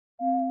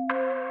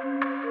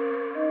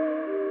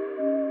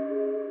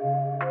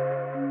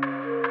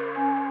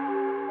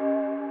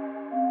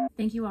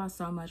Thank you all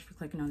so much for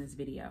clicking on this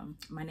video.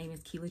 My name is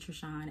Keely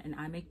Trishan and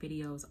I make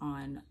videos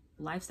on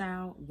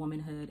lifestyle,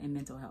 womanhood, and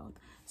mental health.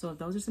 So if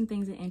those are some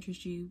things that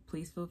interest you,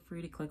 please feel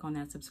free to click on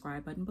that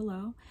subscribe button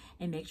below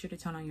and make sure to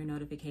turn on your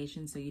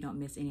notifications so you don't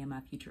miss any of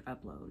my future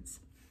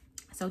uploads.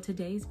 So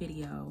today's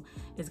video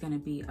is going to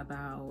be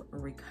about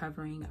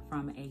recovering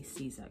from a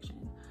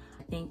C-section.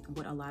 I think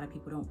what a lot of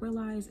people don't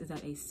realize is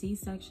that a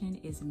C-section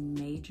is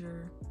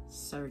major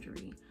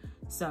surgery.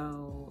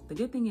 So the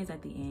good thing is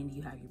at the end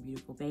you have your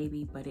beautiful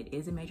baby, but it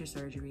is a major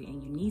surgery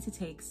and you need to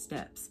take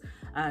steps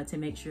to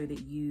make sure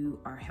that you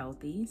are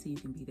healthy so you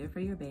can be there for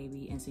your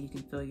baby and so you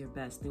can feel your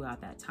best throughout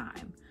that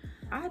time.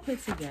 I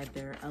put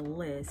together a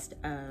list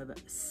of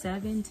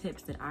 7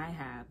 tips that I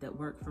have that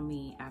work for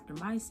me after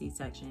my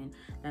C-section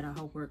that I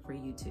hope work for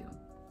you too.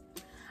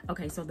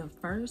 Okay, so the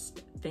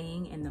first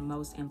thing and the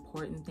most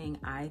important thing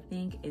I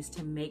think is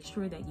to make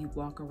sure that you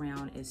walk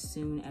around as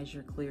soon as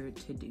you're cleared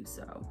to do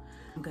so.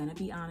 I'm gonna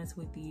be honest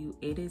with you,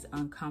 it is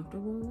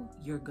uncomfortable,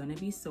 you're gonna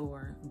be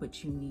sore,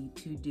 but you need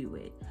to do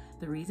it.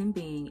 The reason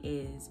being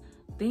is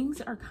things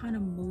are kind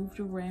of moved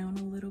around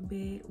a little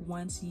bit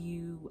once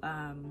you've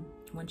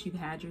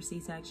had your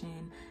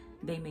C-section.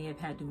 They may have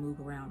had to move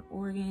around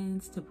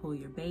organs to pull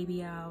your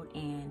baby out,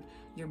 and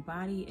your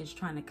body is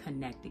trying to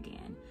connect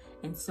again.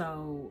 And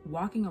so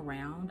walking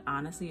around,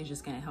 honestly, is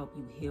just gonna help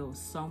you heal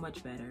so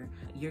much better.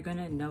 You're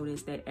gonna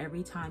notice that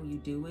every time you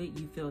do it,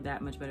 you feel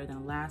that much better than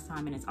the last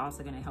time, and it's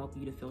also gonna help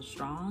you to feel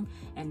strong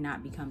and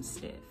not become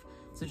stiff.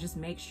 So just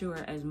make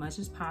sure as much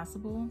as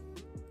possible,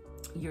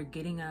 you're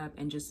getting up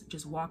and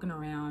just walking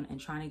around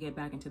and trying to get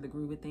back into the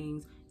groove of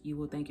things. You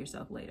will thank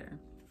yourself later.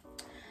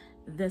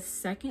 The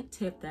second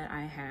tip that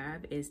I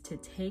have is to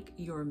take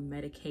your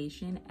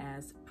medication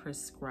as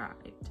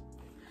prescribed.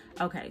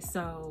 Okay,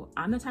 so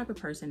I'm the type of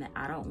person that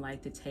I don't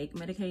like to take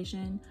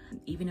medication.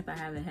 Even if I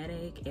have a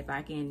headache, if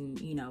I can,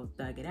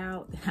 thug it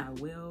out, then I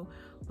will.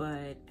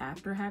 But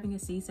after having a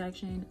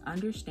C-section,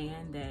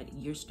 understand that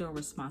you're still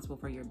responsible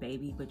for your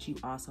baby, but you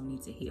also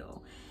need to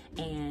heal.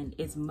 And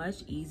it's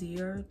much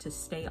easier to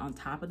stay on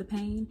top of the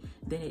pain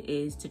than it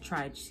is to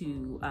try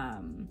to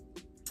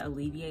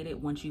alleviate it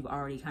once you've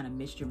already kind of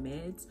missed your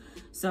meds.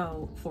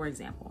 So for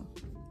example,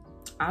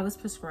 I was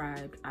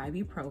prescribed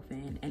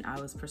ibuprofen and I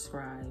was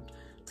prescribed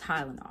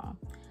Tylenol.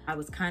 I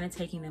was kind of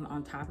taking them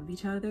on top of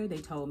each other. They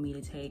told me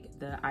to take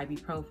the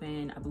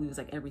ibuprofen, I believe it was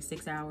like every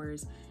 6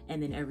 hours,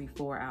 and then every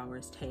 4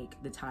 hours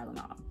take the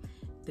Tylenol.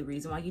 The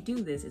reason why you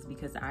do this is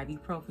because the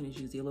ibuprofen is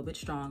usually a little bit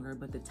stronger,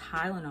 but the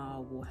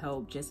Tylenol will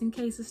help just in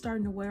case it's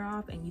starting to wear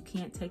off and you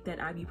can't take that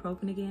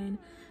ibuprofen again.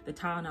 The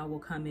Tylenol will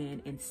come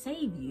in and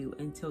save you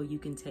until you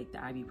can take the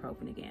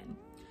ibuprofen again.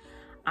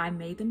 I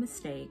made the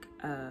mistake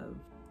of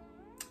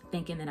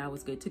thinking that I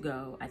was good to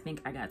go. I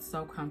think I got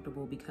so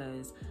comfortable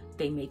because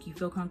they make you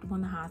feel comfortable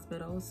in the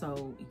hospital,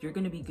 so you're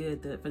gonna be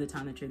good for the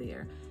time that you're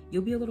there.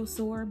 You'll be a little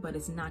sore, but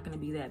it's not gonna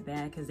be that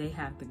bad because they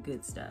have the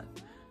good stuff.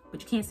 But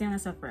you can't stay on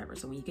that stuff forever.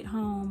 So when you get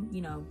home,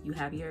 you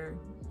have your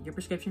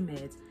prescription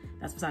meds.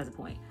 That's besides the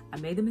point. I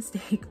made the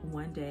mistake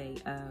one day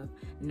of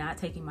not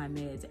taking my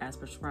meds as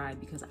prescribed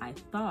because I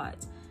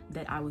thought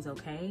that I was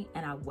okay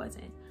and I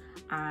wasn't.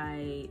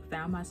 I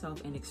found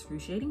myself in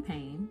excruciating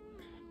pain.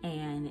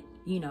 And,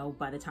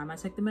 by the time I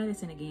took the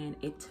medicine again,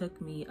 it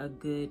took me a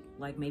good,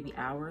 maybe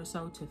hour or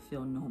so to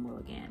feel normal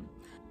again.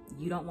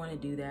 You don't want to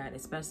do that,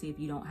 especially if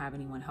you don't have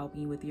anyone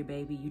helping you with your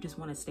baby. You just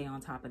want to stay on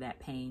top of that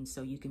pain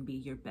so you can be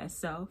your best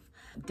self.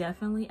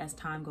 Definitely, as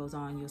time goes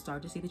on, you'll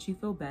start to see that you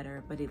feel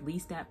better, but at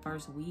least that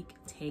first week,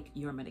 take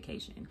your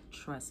medication.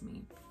 Trust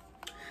me.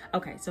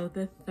 Okay, so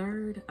the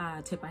third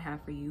tip I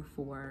have for you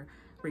for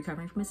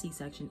recovering from a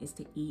C-section is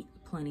to eat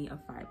plenty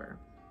of fiber.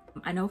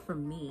 I know for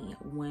me,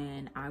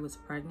 when I was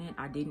pregnant,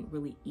 I didn't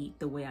really eat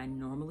the way I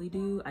normally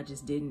do. I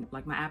just didn't,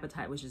 my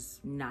appetite was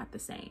just not the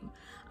same.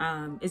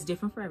 It's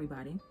different for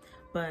everybody,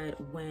 but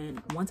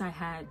once I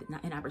had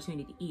an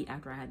opportunity to eat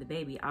after I had the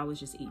baby, I was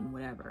just eating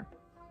whatever.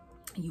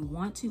 You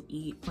want to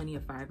eat plenty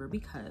of fiber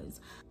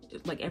because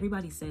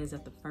everybody says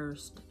that the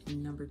first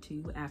number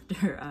 2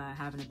 after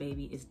having a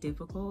baby is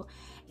difficult.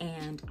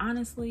 And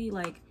honestly,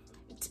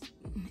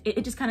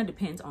 it just kind of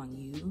depends on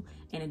you,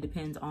 and it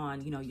depends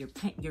on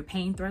your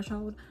pain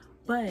threshold.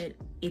 But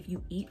if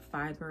you eat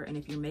fiber and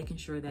if you're making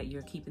sure that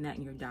you're keeping that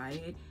in your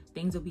diet,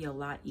 things will be a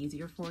lot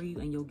easier for you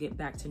and you'll get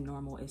back to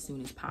normal as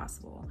soon as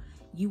possible.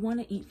 You want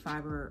to eat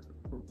fiber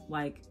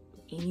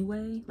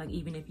anyway,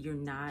 even if you're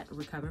not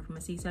recovering from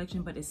a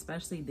C-section, but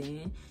especially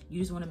then, you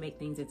just want to make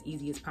things as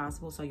easy as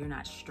possible so you're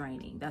not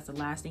straining. That's the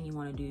last thing you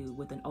want to do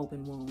with an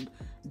open wound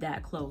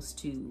that close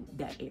to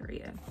that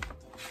area.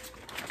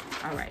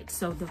 All right,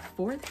 so the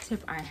fourth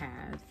tip I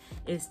have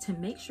is to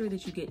make sure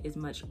that you get as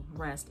much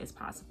rest as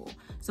possible.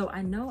 So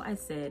I know I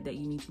said that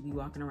you need to be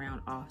walking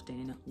around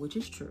often, which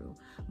is true,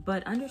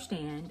 but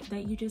understand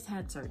that you just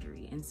had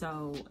surgery. And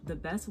so the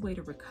best way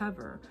to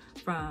recover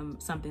from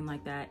something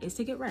like that is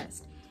to get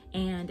rest.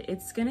 And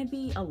it's gonna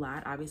be a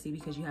lot, obviously,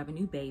 because you have a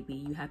new baby,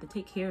 you have to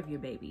take care of your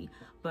baby,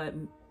 but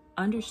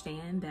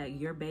understand that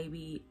your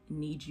baby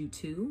needs you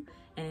too,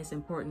 and it's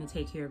important to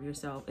take care of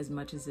yourself as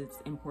much as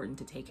it's important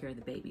to take care of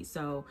the baby.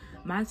 So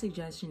my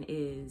suggestion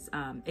is,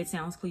 it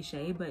sounds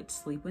cliche, but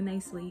sleep when they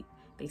sleep.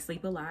 They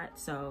sleep a lot,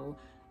 so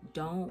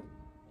don't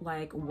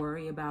like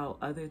worry about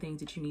other things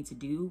that you need to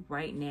do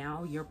right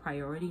now. Your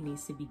priority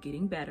needs to be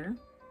getting better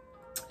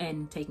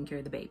and taking care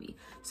of the baby.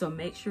 So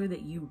make sure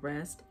that you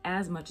rest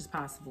as much as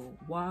possible.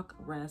 Walk,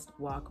 rest,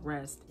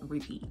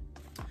 repeat.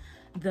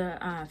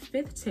 The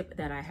fifth tip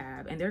that I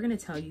have, and they're going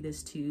to tell you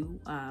this too,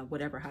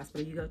 whatever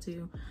hospital you go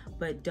to,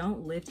 but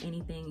don't lift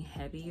anything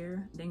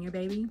heavier than your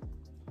baby.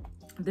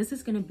 This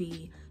is going to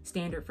be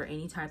standard for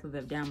any type of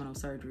abdominal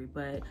surgery,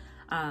 but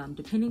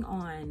depending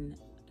on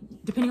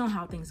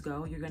how things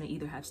go, you're going to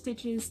either have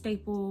stitches,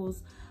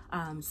 staples,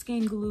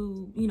 skin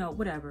glue, you know,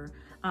 whatever,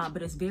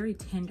 but it's very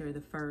tender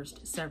the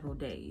first several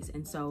days.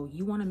 And so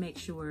you want to make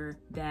sure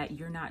that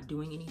you're not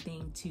doing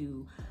anything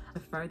to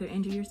further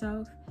injure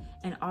yourself.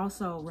 And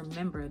also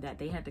remember that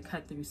they had to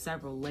cut through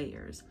several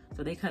layers.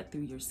 So they cut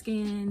through your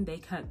skin, they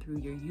cut through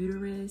your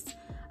uterus,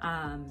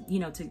 you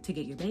know, to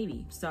get your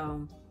baby.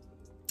 So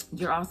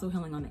you're also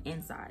healing on the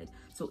inside.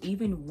 So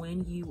even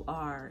when you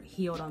are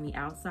healed on the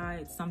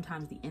outside,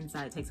 sometimes the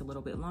inside takes a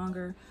little bit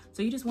longer.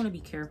 So you just want to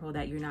be careful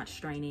that you're not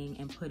straining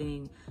and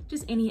putting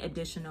just any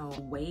additional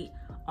weight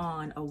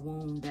on a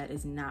wound that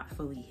is not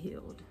fully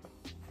healed.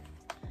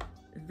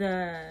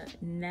 The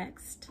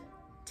next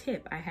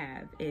tip I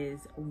have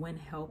is, when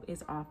help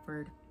is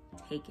offered,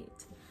 take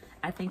it.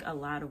 I think a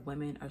lot of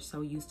women are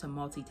so used to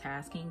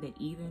multitasking that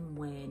even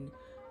when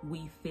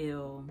we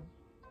feel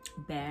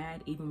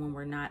bad, even when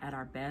we're not at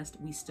our best,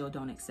 we still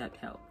don't accept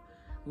help.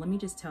 Let me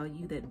just tell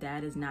you that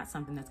that is not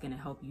something that's going to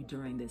help you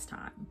during this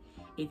time.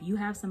 If you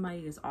have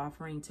somebody that's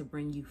offering to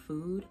bring you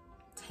food,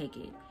 take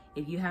it.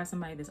 If you have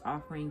somebody that's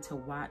offering to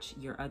watch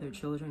your other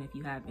children, if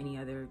you have any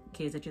other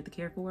kids that you have to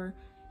care for,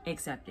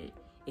 accept it.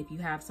 If you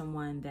have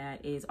someone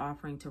that is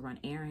offering to run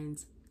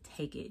errands,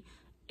 take it.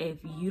 If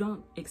you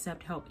don't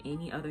accept help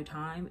any other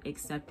time,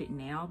 accept it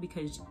now,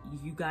 because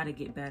you got to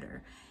get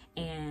better.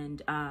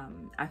 And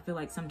I feel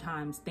like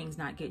sometimes things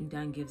not getting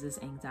done gives us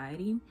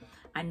anxiety.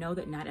 I know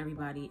that not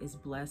everybody is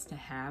blessed to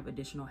have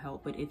additional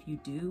help, but if you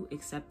do,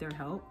 accept their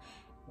help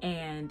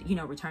and, you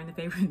know, return the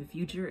favor in the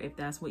future if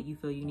that's what you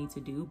feel you need to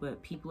do.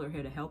 But people are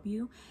here to help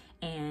you,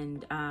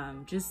 and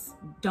just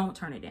don't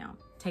turn it down.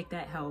 Take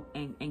that help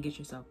and get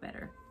yourself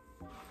better.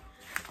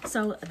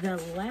 So the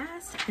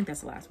last, I think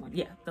that's the last one.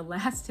 Yeah, the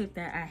last tip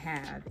that I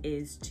have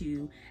is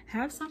to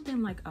have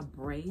something like a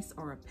brace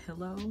or a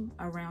pillow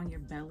around your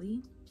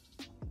belly.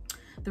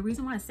 The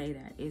reason why I say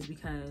that is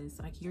because,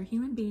 like, you're a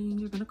human being,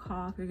 you're gonna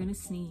cough, you're gonna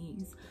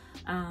sneeze,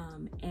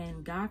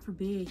 and God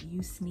forbid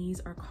you sneeze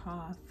or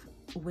cough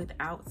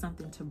without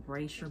something to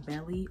brace your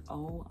belly.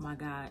 Oh my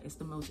God, it's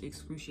the most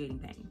excruciating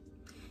pain.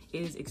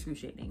 It is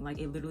excruciating. Like,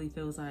 it literally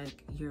feels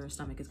like your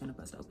stomach is gonna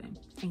bust open,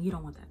 and you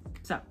don't want that.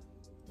 So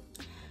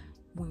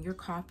when you're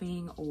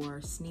coughing or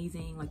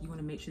sneezing, like, you want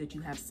to make sure that you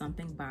have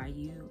something by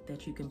you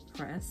that you can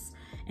press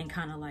and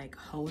kind of like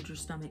hold your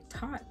stomach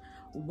taut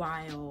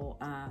while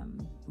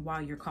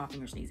you're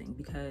coughing or sneezing,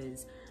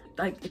 because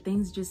like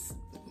things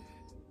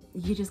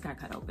you just got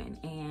cut open,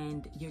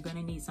 and you're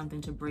gonna need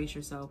something to brace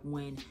yourself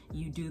when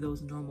you do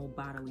those normal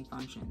bodily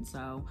functions.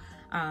 So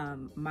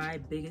my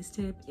biggest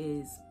tip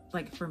is,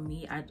 like, for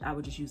me, I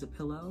would just use a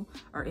pillow,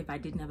 or if I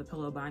didn't have a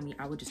pillow by me,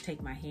 I would just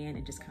take my hand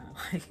and just kind of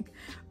like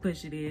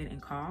push it in and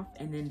cough.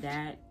 And then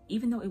that,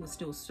 even though it was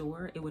still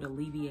sore, it would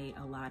alleviate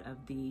a lot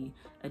of the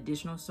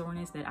additional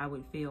soreness that I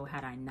would feel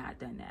had I not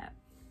done that.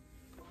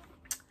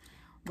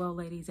 Well,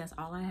 ladies, that's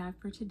all I have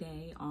for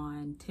today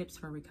on tips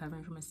for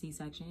recovering from a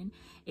C-section.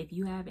 If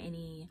you have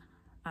any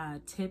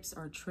tips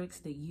or tricks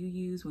that you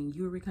use when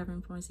you're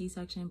recovering from a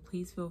C-section,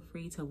 please feel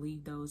free to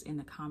leave those in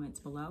the comments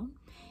below.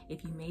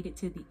 If you made it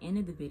to the end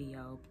of the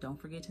video,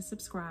 don't forget to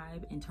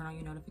subscribe and turn on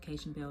your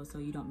notification bell so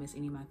you don't miss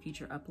any of my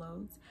future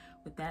uploads.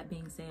 With that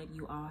being said,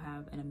 you all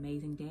have an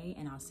amazing day,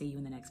 and I'll see you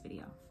in the next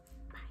video.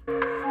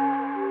 Bye.